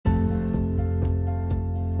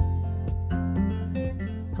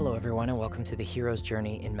everyone, and welcome to the Hero's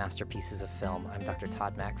Journey in Masterpieces of Film. I'm Dr.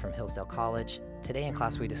 Todd Mack from Hillsdale College. Today in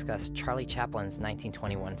class we discuss Charlie Chaplin's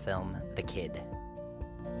 1921 film, The Kid.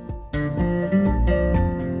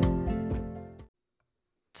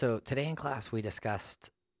 So today in class we discussed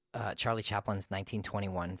Charlie Chaplin's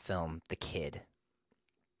 1921 film, The Kid.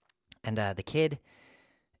 And The Kid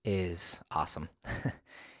is awesome.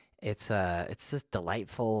 It's this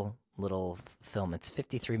delightful little film. It's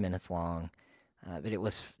 53 minutes long. But it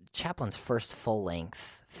was Chaplin's first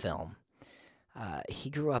full-length film. He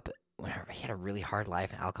grew up, he had a really hard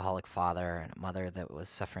life, an alcoholic father and a mother that was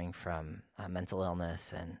suffering from mental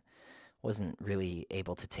illness and wasn't really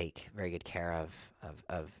able to take very good care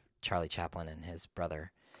of Charlie Chaplin and his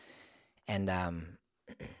brother. And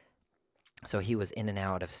so he was in and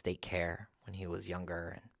out of state care when he was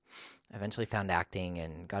younger, and eventually found acting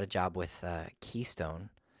and got a job with Keystone,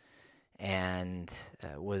 and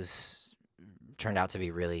turned out to be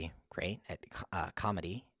really great at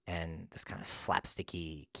comedy and this kind of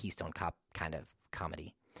slapsticky Keystone Cop kind of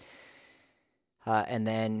comedy. And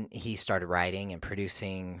then he started writing and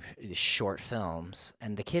producing short films,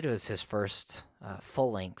 and The Kid was his first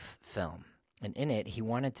full-length film. And in it, he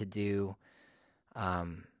wanted to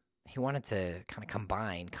kind of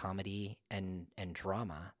combine comedy and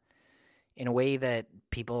drama in a way that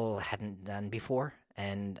people hadn't done before,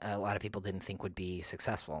 and a lot of people didn't think would be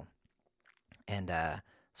successful. And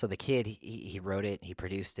so The Kid, he wrote it, he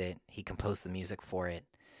produced it, he composed the music for it,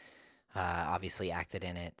 obviously acted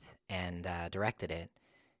in it, and directed it.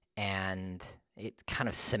 And it kind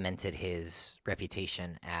of cemented his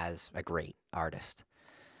reputation as a great artist.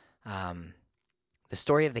 The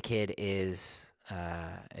story of The Kid is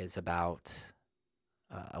about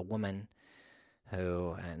a woman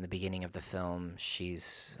who, in the beginning of the film,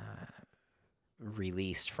 she's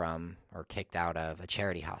released from or kicked out of a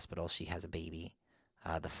charity hospital. She has a baby.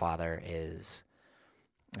 The father is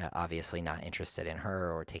obviously not interested in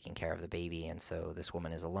her or taking care of the baby, and so this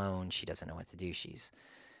woman is alone. She doesn't know what to do. She's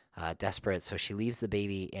desperate, so she leaves the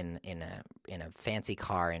baby in a fancy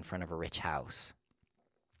car in front of a rich house,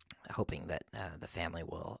 hoping that the family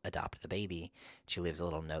will adopt the baby. She leaves a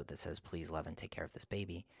little note that says, "Please love and take care of this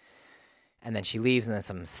baby." And then she leaves, and then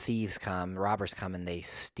some robbers come, and they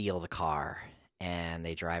steal the car. And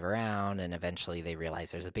they drive around, and eventually they realize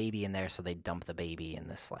there's a baby in there, so they dump the baby in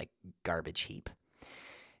this, garbage heap.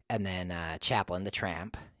 And then Chaplin, the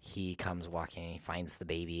tramp, he comes walking, and he finds the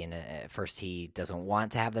baby, and at first he doesn't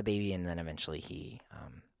want to have the baby, and then eventually he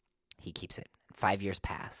keeps it. 5 years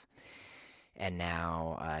pass, and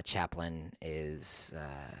now Chaplin is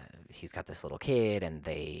he's got this little kid, and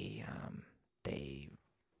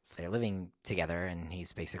they're living together, and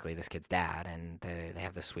he's basically this kid's dad, and they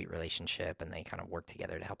have this sweet relationship, and they kind of work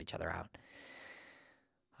together to help each other out.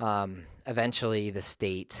 Eventually, the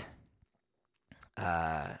state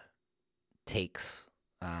takes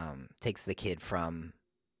the kid from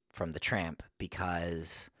the tramp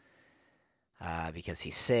because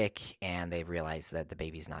he's sick, and they realize that the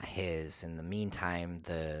baby's not his. In the meantime,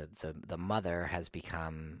 the mother has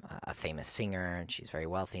become a famous singer, and she's very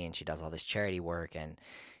wealthy, and she does all this charity work, and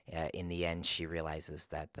in the end, she realizes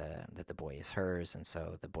that the boy is hers, and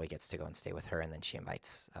so the boy gets to go and stay with her, and then she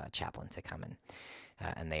invites Chaplin to come,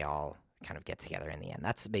 and they all kind of get together in the end.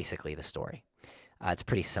 That's basically the story. It's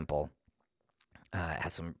pretty simple. It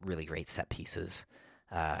has some really great set pieces,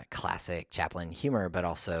 classic Chaplin humor, but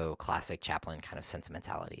also classic Chaplin kind of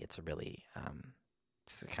sentimentality. It's a really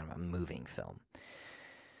it's kind of a moving film.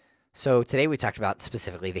 So today we talked about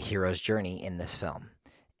specifically the hero's journey in this film,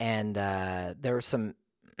 and there were some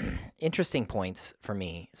interesting points for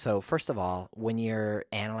me. So first of all, when you're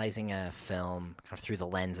analyzing a film kind of through the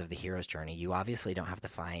lens of the hero's journey, you obviously don't have to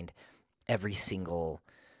find every single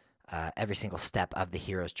step of the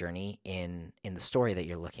hero's journey in the story that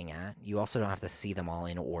you're looking at. You also don't have to see them all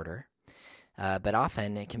in order. But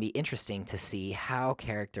often it can be interesting to see how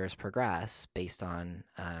characters progress based on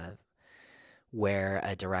where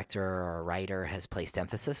a director or a writer has placed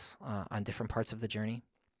emphasis on different parts of the journey.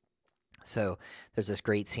 So there's this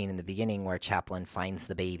great scene in the beginning where Chaplin finds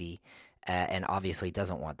the baby and obviously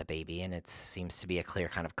doesn't want the baby, and it seems to be a clear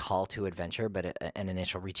kind of call to adventure, but an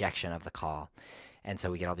initial rejection of the call. And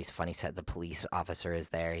so we get all these funny the police officer is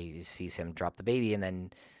there, he sees him drop the baby, and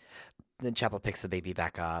then Chaplin picks the baby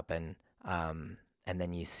back up, and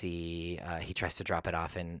then you see he tries to drop it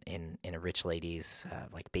off in a rich lady's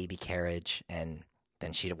baby carriage, and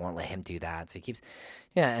then she won't let him do that. So he keeps,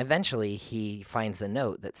 eventually he finds a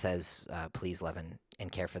note that says, "Please love and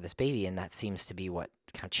care for this baby," and that seems to be what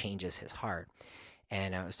kind of changes his heart.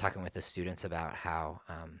 And I was talking with the students about how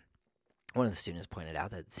one of the students pointed out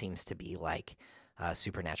that it seems to be like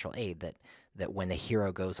supernatural aid. That when the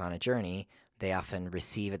hero goes on a journey, they often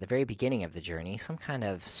receive at the very beginning of the journey some kind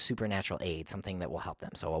of supernatural aid, something that will help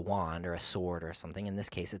them. So a wand or a sword or something. In this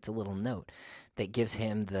case, it's a little note that gives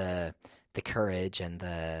him the courage and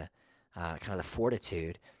the kind of the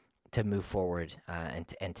fortitude to move forward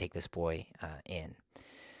and take this boy in.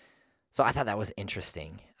 So I thought that was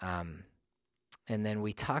interesting. And then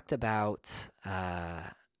we talked about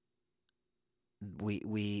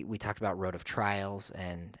we talked about Road of Trials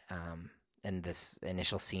and this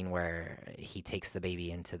initial scene where he takes the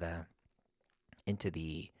baby into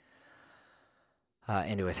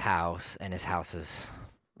his house, and his house is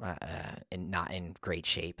not in great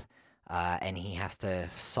shape. And he has to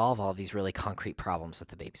solve all these really concrete problems with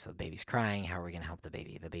the baby. So the baby's crying. How are we going to help the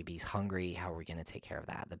baby? The baby's hungry. How are we going to take care of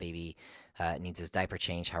that? The baby needs his diaper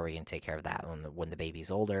change. How are we going to take care of that when the baby's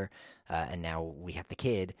older? And now we have the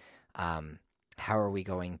kid. How are we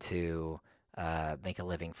going to make a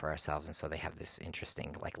living for ourselves? And so they have this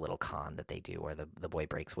interesting like little con that they do where the boy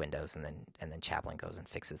breaks windows, and then Chaplin goes and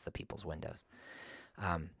fixes the people's windows.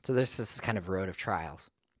 So there's this kind of road of trials.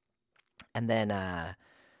 And then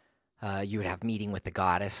you would have meeting with the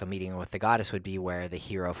goddess. So meeting with the goddess would be where the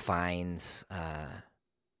hero finds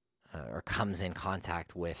or comes in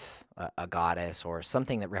contact with a goddess or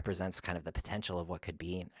something that represents kind of the potential of what could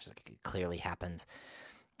be. It clearly happens.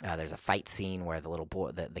 There's a fight scene where the little boy,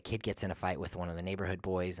 the kid gets in a fight with one of the neighborhood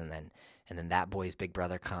boys, and then that boy's big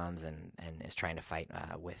brother comes and is trying to fight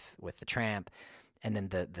with the tramp. And then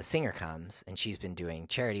the singer comes, and she's been doing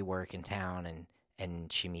charity work in town,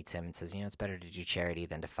 and she meets him and says, it's better to do charity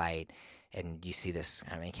than to fight. And you see this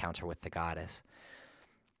kind of encounter with the goddess.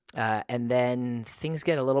 And then things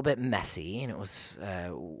get a little bit messy, and it was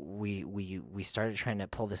we started trying to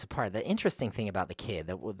pull this apart. The interesting thing about the kid,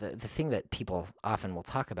 the thing that people often will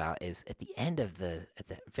talk about, is at the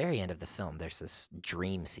very end of the film, there's this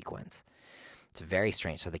dream sequence. It's very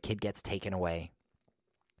strange. So the kid gets taken away,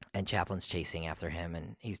 and Chaplin's chasing after him,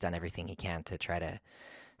 and he's done everything he can to try to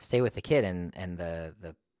stay with the kid, and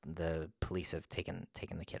the police have taken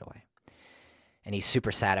the kid away. And he's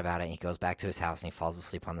super sad about it. And he goes back to his house and he falls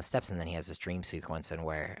asleep on the steps. And then he has this dream sequence and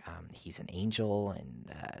where he's an angel,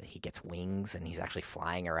 and he gets wings, and he's actually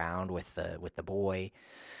flying around with the boy.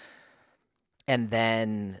 And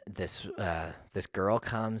then this girl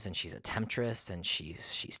comes, and she's a temptress, and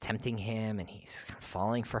she's tempting him, and he's kind of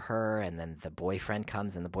falling for her. And then the boyfriend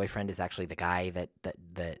comes, and the boyfriend is actually the guy that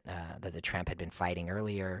the tramp had been fighting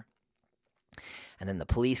earlier. And then the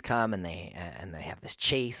police come, and they have this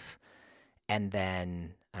chase. And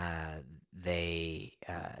then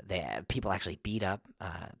people actually beat up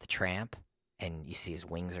the tramp, and you see his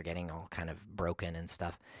wings are getting all kind of broken and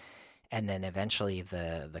stuff. And then eventually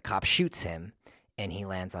the cop shoots him, and he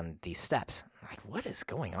lands on these steps. I'm like, what is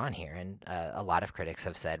going on here? And a lot of critics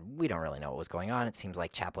have said, we don't really know what was going on. It seems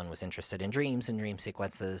like Chaplin was interested in dreams and dream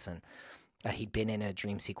sequences, and he'd been in a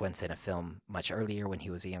dream sequence in a film much earlier when he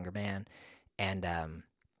was a younger man, and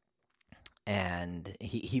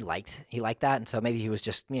he liked that, and so maybe he was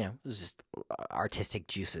just it was just artistic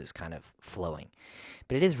juices kind of flowing.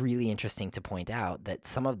 But it is really interesting to point out that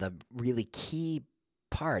some of the really key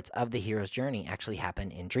parts of the hero's journey actually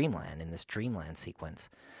happen in Dreamland, in this Dreamland sequence.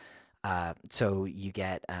 So you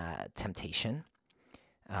get temptation,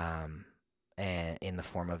 and in the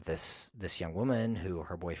form of this young woman who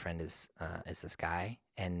her boyfriend is this guy,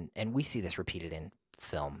 and we see this repeated in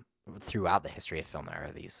film throughout the history of film. There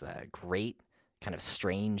are these great kind of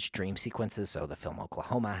strange dream sequences. So the film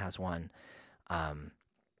Oklahoma has one.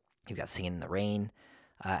 You've got Singing in the Rain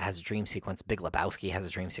has a dream sequence. Big Lebowski has a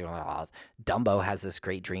dream sequence. Dumbo has this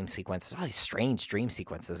great dream sequence. There's all these strange dream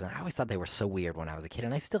sequences, and I always thought they were so weird when I was a kid,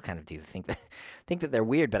 and I still kind of do think that they're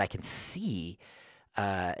weird. But I can see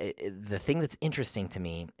the thing that's interesting to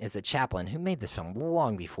me is that Chaplin, who made this film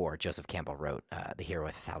long before Joseph Campbell wrote The Hero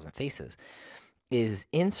with a Thousand Faces, is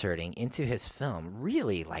inserting into his film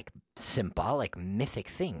really like symbolic, mythic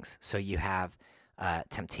things. So you have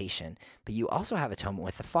temptation, but you also have atonement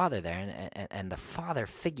with the father there, and the father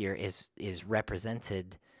figure is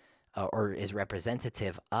represented or is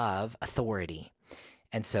representative of authority.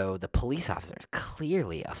 And so the police officer is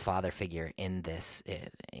clearly a father figure in this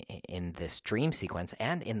dream sequence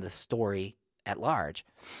and in the story at large,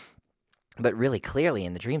 but really clearly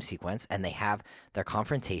in the dream sequence. And they have their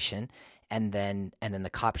confrontation, and then the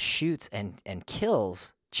cop shoots and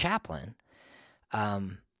kills Chaplin,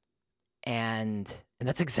 and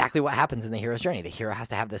that's exactly what happens in the hero's journey. The hero has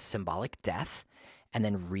to have this symbolic death and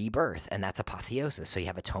then rebirth, and that's apotheosis. So you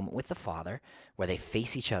have atonement with the father, where they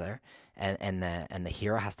face each other, and the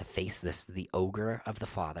hero has to face the ogre of the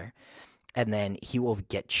father, and then he will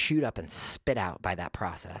get chewed up and spit out by that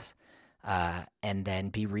process, and then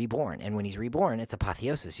be reborn. And when he's reborn, it's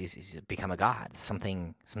apotheosis. He's become a god.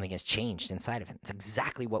 Something has changed inside of him. It's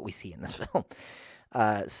exactly what we see in this film.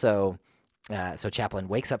 So Chaplin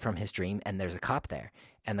wakes up from his dream, and there's a cop there.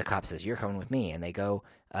 And the cop says, "You're coming with me." And they go,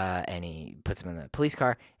 and he puts him in the police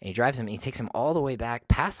car, and he drives him, and he takes him all the way back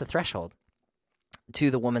past the threshold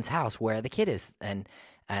to the woman's house where the kid is. And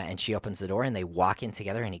she opens the door, and they walk in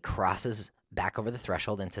together, and he crosses back over the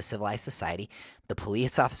threshold into civilized society. The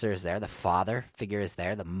police officer is there. The father figure is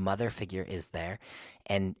there. The mother figure is there.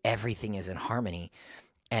 And everything is in harmony.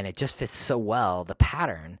 And it just fits so well, the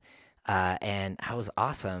pattern. And it was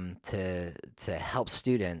awesome to help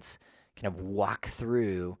students kind of walk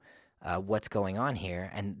through what's going on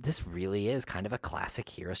here. And this really is kind of a classic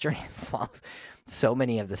hero's journey. It follows so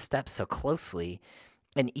many of the steps so closely.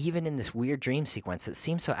 And even in this weird dream sequence that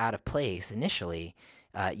seems so out of place initially,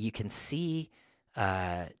 you can see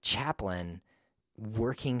Chaplin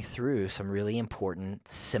working through some really important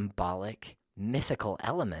symbolic mythical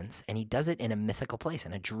elements, and he does it in a mythical place,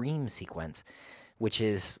 in a dream sequence, which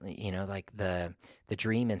is, like the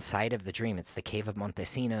dream inside of the dream. It's the cave of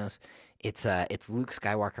Montesinos. It's Luke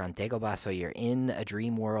Skywalker on Dagobah, so you're in a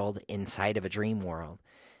dream world inside of a dream world,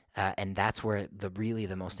 and that's where the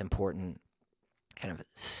most important kind of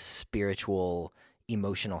spiritual,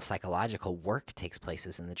 emotional, psychological work takes place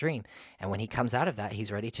is in the dream. And when he comes out of that,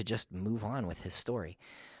 he's ready to just move on with his story.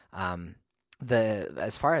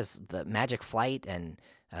 As far as the magic flight and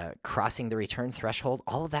crossing the return threshold,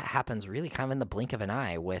 all of that happens really kind of in the blink of an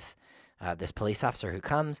eye with this police officer who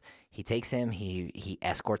comes. He takes him, he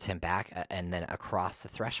escorts him back and then across the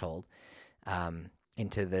threshold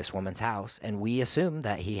into this woman's house. And we assume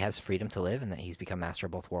that he has freedom to live and that he's become master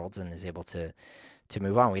of both worlds and is able to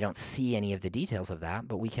move on. We don't see any of the details of that,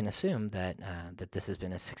 but we can assume that this has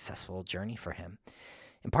been a successful journey for him,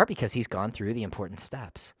 in part because he's gone through the important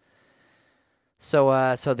steps.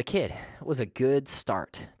 So The Kid was a good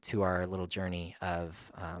start to our little journey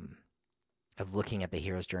of looking at the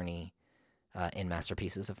hero's journey in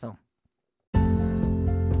masterpieces of film.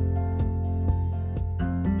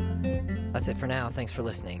 That's it for now. Thanks for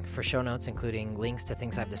listening. For show notes, including links to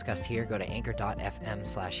things I've discussed here, go to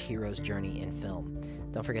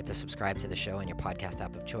anchor.fm/heroesjourneyinfilm. Don't forget to subscribe to the show in your podcast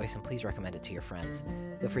app of choice, and please recommend it to your friends.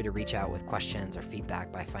 Feel free to reach out with questions or feedback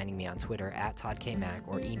by finding me on Twitter @ToddKMac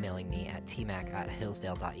or emailing me at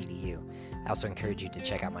tmac@hillsdale.edu. I also encourage you to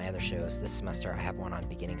check out my other shows. This semester, I have one on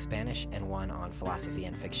beginning Spanish and one on philosophy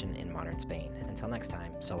and fiction in modern Spain. Until next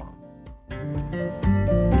time, so long.